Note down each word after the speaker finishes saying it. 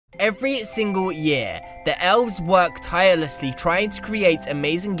Every single year, the elves work tirelessly trying to create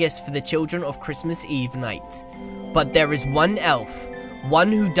amazing gifts for the children of Christmas Eve night. But there is one elf,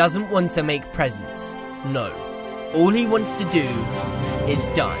 one who doesn't want to make presents. No, all he wants to do is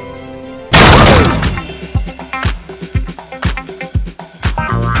dance.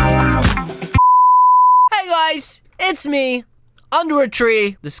 Hey guys, it's me, under a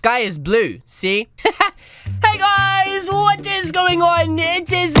tree. The sky is blue, see? Hey guys, what is going on?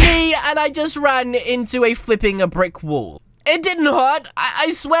 It is me, and I just ran into a flipping brick wall. It didn't hurt.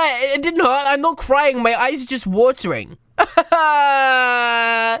 I swear, it didn't hurt. I'm not crying. My eyes are just watering. But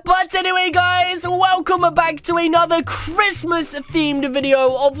anyway, guys, welcome back to another Christmas-themed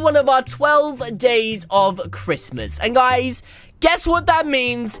video of one of our 12 days of Christmas. And guys, guess what that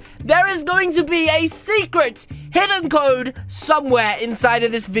means? There is going to be a secret hidden code somewhere inside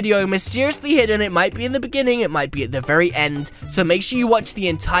of this video, mysteriously hidden. It might be in the beginning, it might be at the very end, so make sure you watch the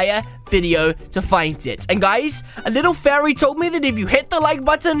entire video to find it. And guys, a little fairy told me that if you hit the like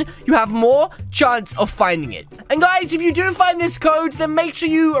button, you have more chance of finding it. And guys, if you do find this code, then make sure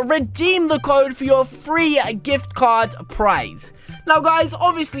you redeem the code for your free gift card prize. Now guys,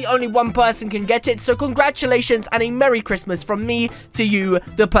 obviously only one person can get it, so congratulations and a Merry Christmas from me to you,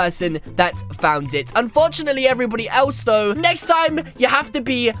 the person that found it. Unfortunately, everybody else though, next time you have to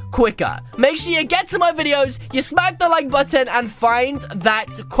be quicker. Make sure you get to my videos, you smack the like button and find that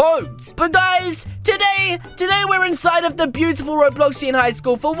code. But guys, today we're inside of the beautiful Robloxian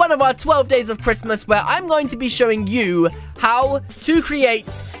Highschool for one of our 12 days of Christmas, where I'm going to be showing you how to create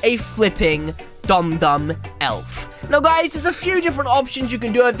a flipping dum-dum elf. Now guys, there's a few different options you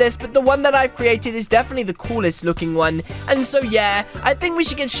can do with this, but the one that I've created is definitely the coolest looking one. And so yeah, I think we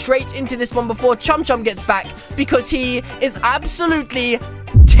should get straight into this one before Chum Chum gets back, because he is absolutely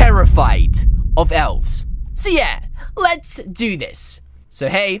terrified of elves. So yeah, let's do this. So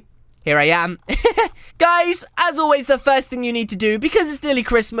hey, here I am. Guys, as always, the first thing you need to do, because it's nearly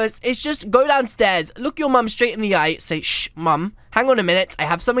Christmas, is just go downstairs, look your mum straight in the eye, say, "Shh, mum, hang on a minute, I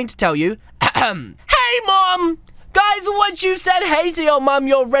have something to tell you." Hey, mom! Guys, once you've said hey to your mum,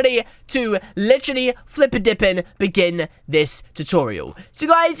 you're ready to literally flip-a-dippin' begin this tutorial. So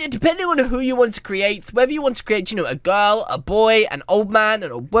guys, depending on who you want to create, whether you want to create, a girl, a boy, an old man,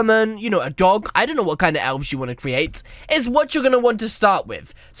 an old woman, a dog, I don't know what kind of elves you want to create, is what you're going to want to start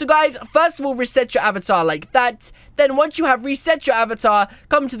with. So guys, first of all, reset your avatar like that. Then once you have reset your avatar,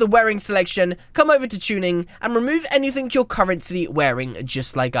 come to the wearing selection, come over to tuning, and remove anything you're currently wearing,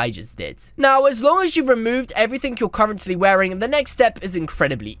 just like I just did. Now, as long as you've removed everything you're currently wearing, the next step is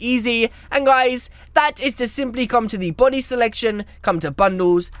incredibly easy. And guys, that is to simply come to the body selection, come to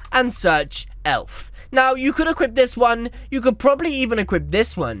bundles, and search elf. Now, you could equip this one, you could probably even equip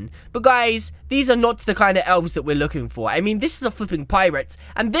this one, but guys, these are not the kind of elves that we're looking for. I mean, this is a flipping pirate,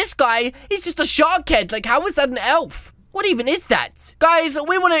 and this guy, he's just a shark head. Like, how is that an elf? What even is that? Guys,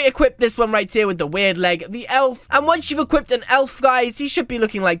 we want to equip this one right here with the weird leg, the elf. And once you've equipped an elf, guys, he should be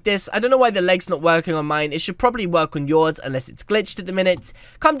looking like this. I don't know why the leg's not working on mine. It should probably work on yours, unless it's glitched at the minute.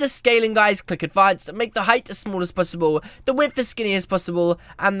 Come to scaling, guys, click advanced, make the height as small as possible, the width as skinny as possible,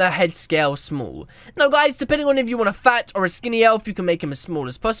 and the head scale small. Now, guys, depending on if you want a fat or a skinny elf, you can make him as small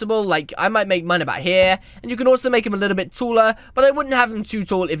as possible. Like, I might make mine about here, and you can also make him a little bit taller, but I wouldn't have him too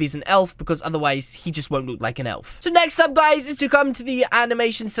tall if he's an elf, because otherwise he just won't look like an elf. So next up, guys, is to come to the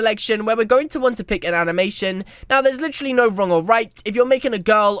animation selection, where we're going to want to pick an animation. Now, there's literally no wrong or right. If you're making a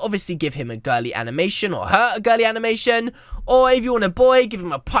girl, obviously give him a girly animation, or her a girly animation. Or if you want a boy, give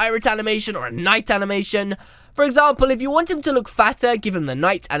him a pirate animation or a knight animation. For example, if you want him to look fatter, give him the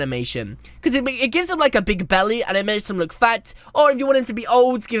knight animation, because it gives him like a big belly and it makes him look fat. Or if you want him to be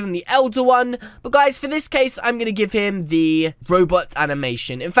old, give him the elder one. But guys, for this case, I'm going to give him the robot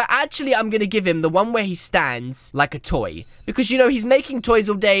animation. In fact, actually, I'm going to give him the one where he stands like a toy, because he's making toys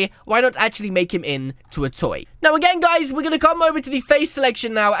all day. Why not actually make him into a toy? Now again, guys, we're going to come over to the face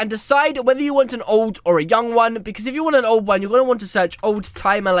selection now and decide whether you want an old or a young one, because if you want an old one, you're going to want to search old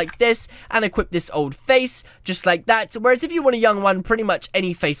timer like this and equip this old face, just like that. Whereas if you want a young one, pretty much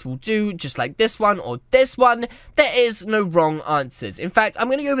any face will do, just like this one or this one. There is no wrong answers. In fact, I'm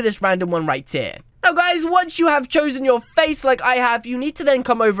going to go with this random one right here. Now guys, once you have chosen your face like I have, you need to then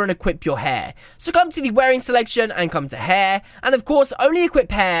come over and equip your hair. So come to the wearing selection and come to hair, and of course only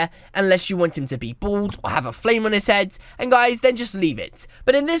equip hair unless you want him to be bald or have a flame on his head, and guys, then just leave it.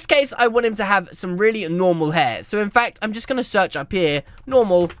 But in this case, I want him to have some really normal hair. So in fact, I'm just going to search up here,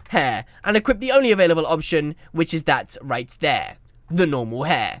 normal hair, and equip the only available option, which is that right there, the normal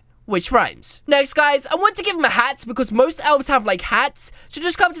hair. which rhymes. Next, guys, I want to give him a hat because most elves have like hats. So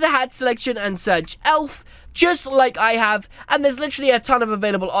just come to the hat selection and search elf. just like I have, and there's literally a ton of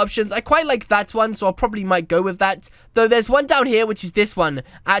available options. I quite like that one, so I'll probably might go with that. Though there's one down here, which is this one,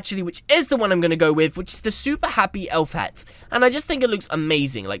 actually, which is the one I'm gonna go with, which is the super happy elf hat. And I just think it looks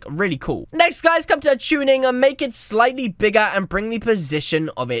amazing, like really cool. Next, guys, come to tuning and make it slightly bigger and bring the position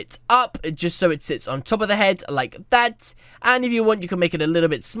of it up, just so it sits on top of the head like that. And if you want, you can make it a little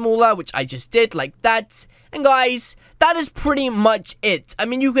bit smaller, which I just did like that. And guys, that is pretty much it. I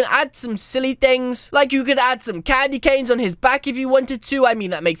mean, you can add some silly things, like you could add some candy canes on his back if you wanted to. I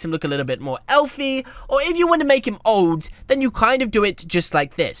mean, that makes him look a little bit more elfy. Or if you want to make him old, then you kind of do it just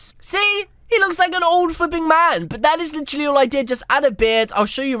like this. See? He looks like an old flipping man, but that is literally all I did. Just add a beard. I'll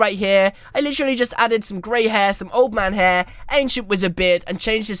show you right here. I literally just added some grey hair, some old man hair, ancient wizard beard, and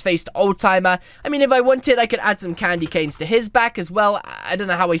changed his face to old timer. I mean, if I wanted, I could add some candy canes to his back as well. I don't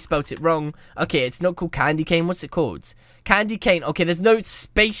know how I spelt it wrong. Okay, it's not called candy cane. What's it called? Candy cane. Okay, there's no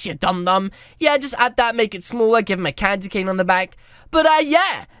space, you dum-dum. Yeah, just add that, make it smaller, give him a candy cane on the back. But,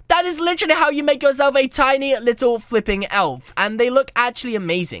 yeah, that is literally how you make yourself a tiny little flipping elf. And they look actually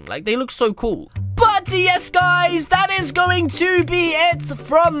amazing. Like, they look so cool. But, yes, guys, that is going to be it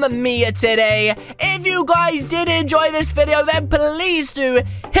from me today. If you guys did enjoy this video, then please do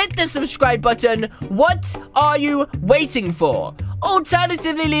hit the subscribe button. What are you waiting for?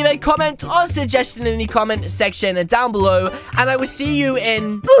 Alternatively, leave a comment or suggestion in the comment section down below, and I will see you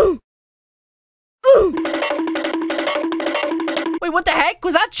in... Wait, what the heck?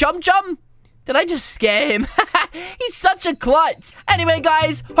 Was that Chum Chum? Did I just scare him? He's such a klutz. Anyway,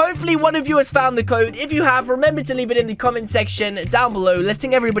 guys, hopefully one of you has found the code. If you have, remember to leave it in the comment section down below,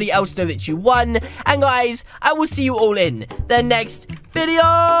 letting everybody else know that you won. And guys, I will see you all in the next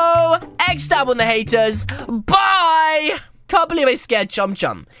video. X-Tab on the haters. Bye! Can't believe I scared Chum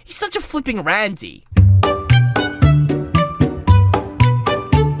Chum. He's such a flipping randy.